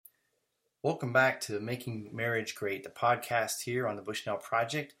Welcome back to Making Marriage Great, the podcast here on the Bushnell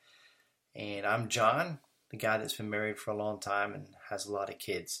Project. And I'm John, the guy that's been married for a long time and has a lot of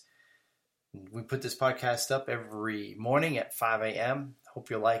kids. We put this podcast up every morning at 5 a.m.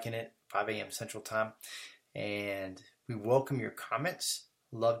 Hope you're liking it, 5 a.m. Central Time. And we welcome your comments.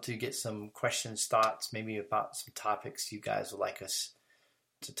 Love to get some questions, thoughts, maybe about some topics you guys would like us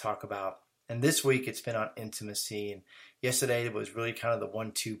to talk about. And this week it's been on intimacy. And yesterday it was really kind of the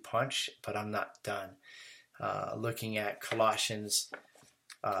 1-2 punch, but I'm not done. Looking at Colossians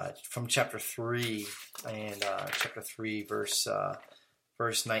from chapter 3 and chapter 3 verse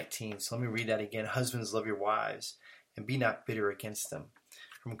 19. So let me read that again. Husbands, love your wives and be not bitter against them.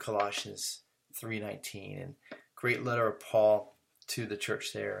 From Colossians 3:19. And great letter of Paul to the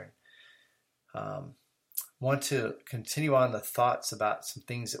church there. And want to continue on the thoughts about some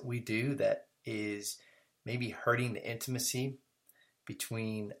things that we do that is maybe hurting the intimacy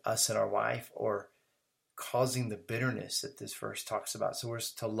between us and our wife or causing the bitterness that this verse talks about. So we're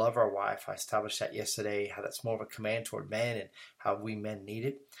to love our wife. I established that yesterday, how that's more of a command toward men and how we men need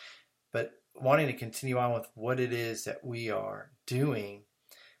it. But wanting to continue on with what it is that we are doing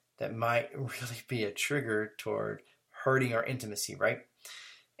that might really be a trigger toward hurting our intimacy, right?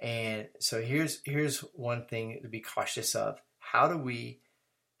 And so here's one thing to be cautious of. How do we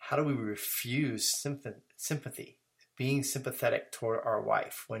refuse sympathy, being sympathetic toward our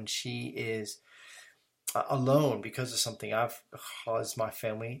wife when she is alone because of something? I've caused my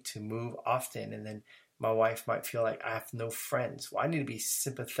family to move often, and then my wife might feel like I have no friends. Well, I need to be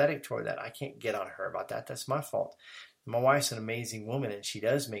sympathetic toward that. I can't get on her about that. That's my fault. My wife's an amazing woman, and she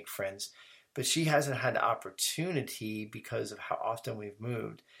does make friends. But she hasn't had the opportunity, because of how often we've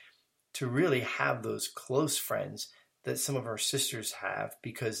moved, to really have those close friends that some of her sisters have,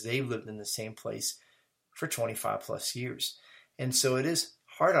 because they've lived in the same place for 25 plus years. And so it is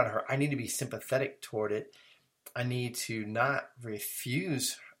hard on her. I need to be sympathetic toward it. I need to not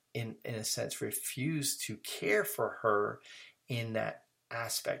refuse, in a sense, refuse to care for her in that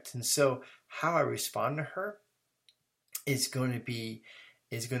aspect. And so how I respond to her is going to be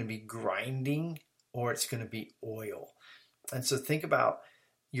grinding, or it's going to be oil. And so think about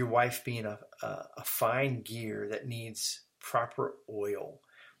your wife being a fine gear that needs proper oil,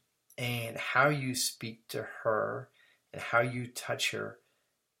 and how you speak to her and how you touch her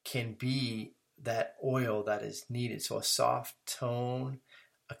can be that oil that is needed. So a soft tone,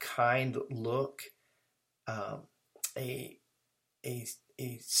 a kind look, a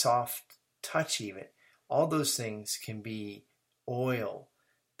soft touch, even all those things can be oil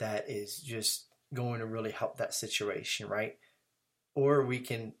that is just going to really help that situation, right? Or we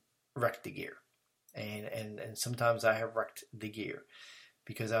can wreck the gear. And sometimes I have wrecked the gear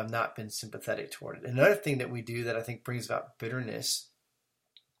because I've not been sympathetic toward it. Another thing that we do that I think brings about bitterness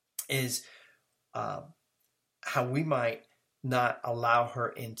is how we might not allow her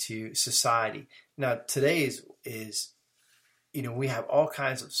into society. Now, today is we have all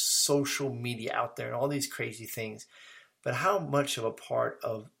kinds of social media out there and all these crazy things. But how much of a part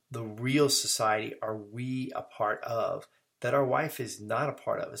of the real society are we a part of that our wife is not a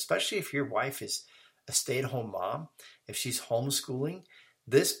part of? Especially if your wife is a stay-at-home mom, if she's homeschooling,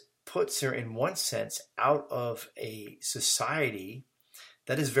 this puts her in one sense out of a society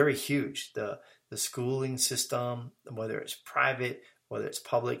that is very huge. The schooling system, whether it's private, whether it's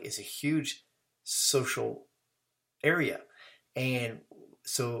public, is a huge social area. And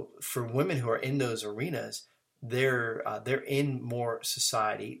so for women who are in those arenas, they're in more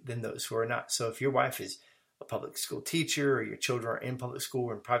society than those who are not. So if your wife is a public school teacher, or your children are in public school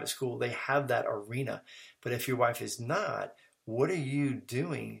or in private school, they have that arena. But if your wife is not, what are you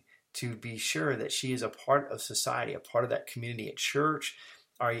doing to be sure that she is a part of society, a part of that community at church?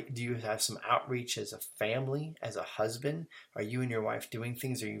 Do you have some outreach as a family, as a husband? Are you and your wife doing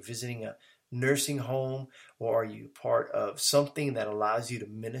things? Are you visiting a nursing home, or are you part of something that allows you to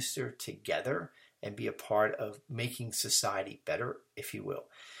minister together and be a part of making society better, if you will?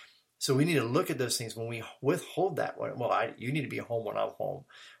 So we need to look at those things when we withhold that. Well, you need to be home when I'm home,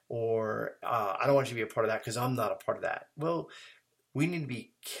 or I don't want you to be a part of that because I'm not a part of that. Well, we need to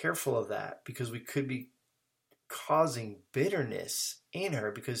be careful of that, because we could be causing bitterness in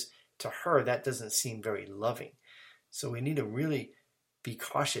her, because to her that doesn't seem very loving. So we need to really be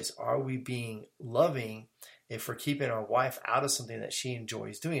cautious. Are we being loving if we're keeping our wife out of something that she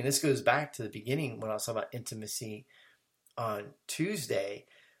enjoys doing? And this goes back to the beginning when I was talking about intimacy on Tuesday.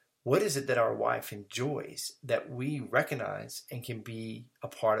 What is it that our wife enjoys that we recognize and can be a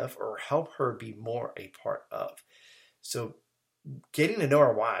part of, or help her be more a part of? So getting to know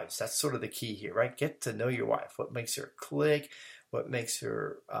our wives, that's sort of the key here, right? Get to know your wife. What makes her click? what makes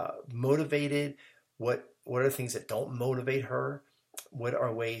her motivated, what are things that don't motivate her, what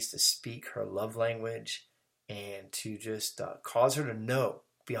are ways to speak her love language, and to just cause her to know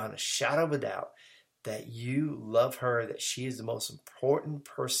beyond a shadow of a doubt that you love her, that she is the most important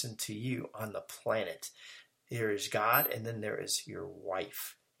person to you on the planet. There is God, and then there is your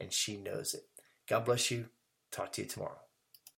wife, and she knows it. God bless you. Talk to you tomorrow.